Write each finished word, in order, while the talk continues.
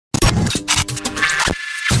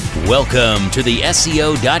Welcome to the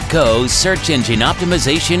SEO.co Search Engine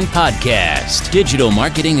Optimization Podcast. Digital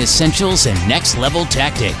marketing essentials and next level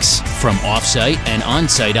tactics. From offsite and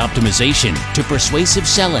on-site optimization to persuasive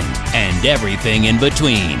selling and everything in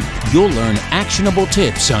between. You'll learn actionable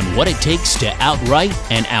tips on what it takes to outright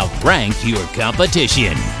and outrank your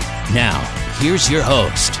competition. Now, here's your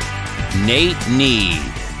host, Nate Need.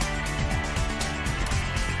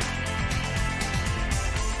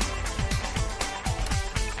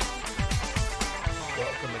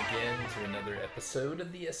 Episode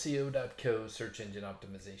of the SEO.co Search Engine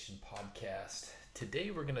Optimization Podcast.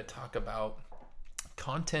 Today we're going to talk about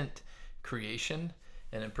content creation,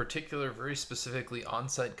 and in particular, very specifically,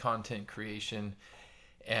 on-site content creation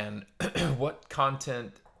and what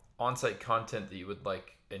content, on-site content that you would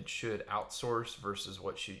like and should outsource versus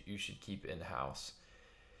what you should keep in-house.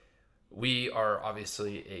 We are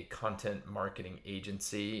obviously a content marketing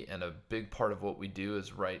agency, and a big part of what we do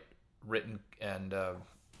is write written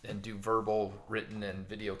and do verbal, written, and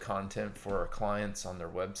video content for our clients on their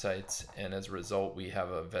websites. And as a result, we have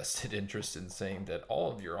a vested interest in saying that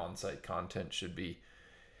all of your on-site content should be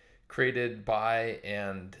created by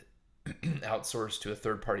and outsourced to a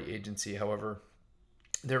third-party agency. However,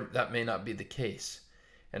 that may not be the case,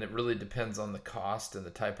 and it really depends on the cost and the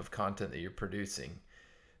type of content that you're producing.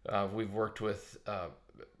 We've worked with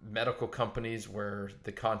medical companies where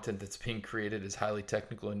the content that's being created is highly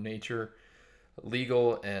technical in nature,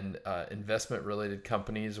 legal and investment related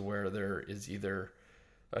companies where there is either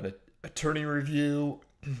an attorney review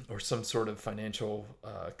or some sort of financial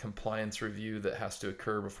compliance review that has to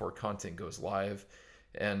occur before content goes live.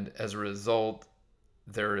 And as a result,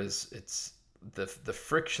 it's the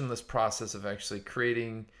frictionless process of actually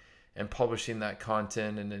creating and publishing that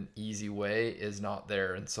content in an easy way is not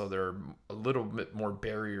there. And so there are a little bit more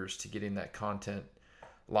barriers to getting that content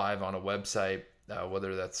live on a website,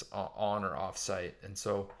 whether that's on or off site. And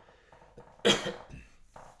so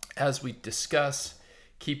as we discuss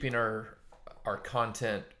keeping our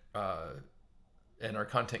content and our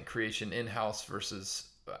content creation in-house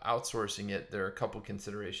versus outsourcing it, there are a couple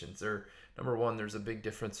considerations. Number one, there's a big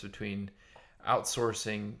difference between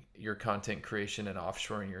outsourcing your content creation and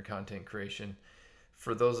offshoring your content creation.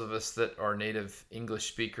 For those of us that are native English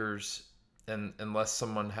speakers, and unless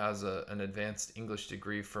someone has an advanced English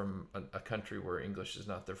degree from a country where English is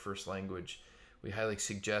not their first language, we highly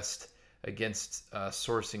suggest against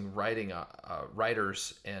sourcing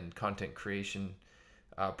writers and content creation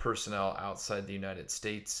personnel outside the United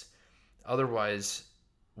States. Otherwise,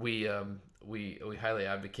 we highly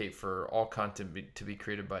advocate for all content to be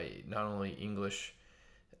created by not only English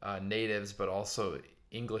natives, but also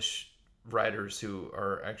English writers who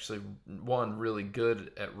are actually, one, really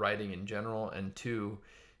good at writing in general, and two,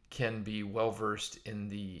 can be well versed in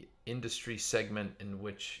the industry segment in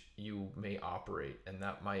which you may operate. And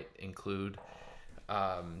that might include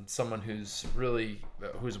someone whose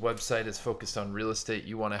website is focused on real estate.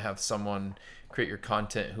 You want to have someone create your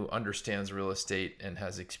content who understands real estate and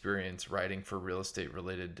has experience writing for real estate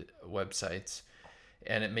related websites.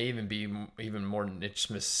 And it may even be even more niche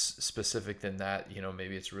specific than that.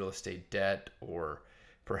 Maybe it's real estate debt or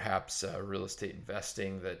perhaps real estate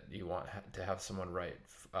investing that you want to have someone write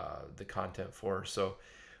the content for. So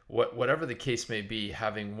whatever the case may be,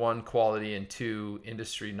 having one, quality, and two,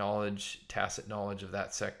 industry knowledge, tacit knowledge of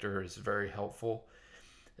that sector is very helpful.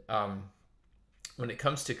 When it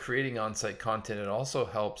comes to creating on-site content, it also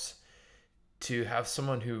helps to have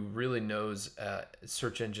someone who really knows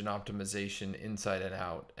search engine optimization inside and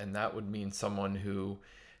out. And that would mean someone who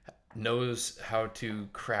knows how to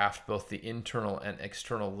craft both the internal and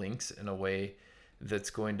external links in a way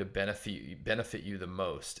that's going to benefit you the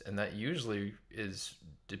most. And that usually is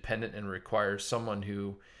dependent and requires someone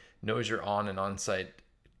who knows your on-site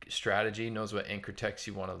strategy, knows what anchor text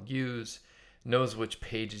you want to use, knows which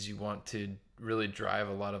pages you want to really drive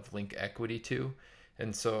a lot of link equity to.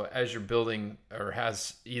 And so as you're building, or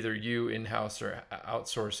has either you in-house or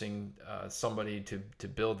outsourcing somebody to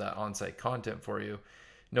build that on-site content for you,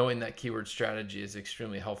 knowing that keyword strategy is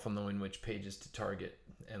extremely helpful, knowing which pages to target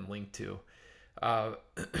and link to.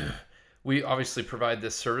 We obviously provide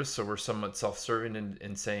this service, so we're somewhat self-serving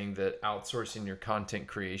in saying that outsourcing your content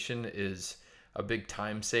creation is a big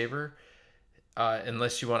time saver.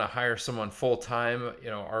 Unless you want to hire someone full-time,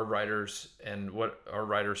 our writers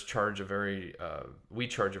charge we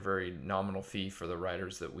charge a very nominal fee for the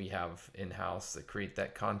writers that we have in-house that create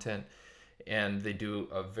that content, and they do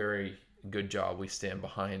a very good job. We stand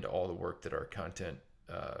behind all the work that our content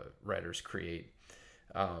writers create.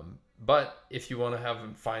 But if you want to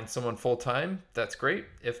find someone full-time, that's great.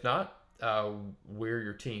 If not, we're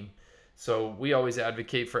your team. So we always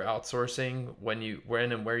advocate for outsourcing when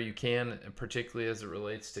and where you can, and particularly as it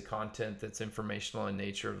relates to content that's informational in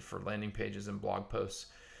nature for landing pages and blog posts.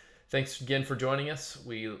 Thanks again for joining us.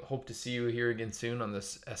 We hope to see you here again soon on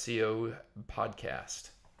this SEO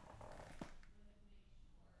podcast.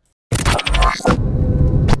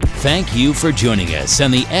 Thank you for joining us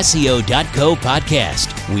on the SEO.co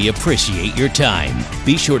podcast. We appreciate your time.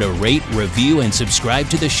 Be sure to rate, review, and subscribe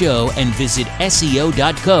to the show, and visit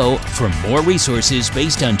SEO.co for more resources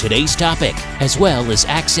based on today's topic, as well as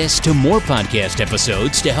access to more podcast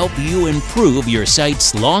episodes to help you improve your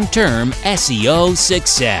site's long-term SEO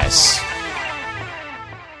success.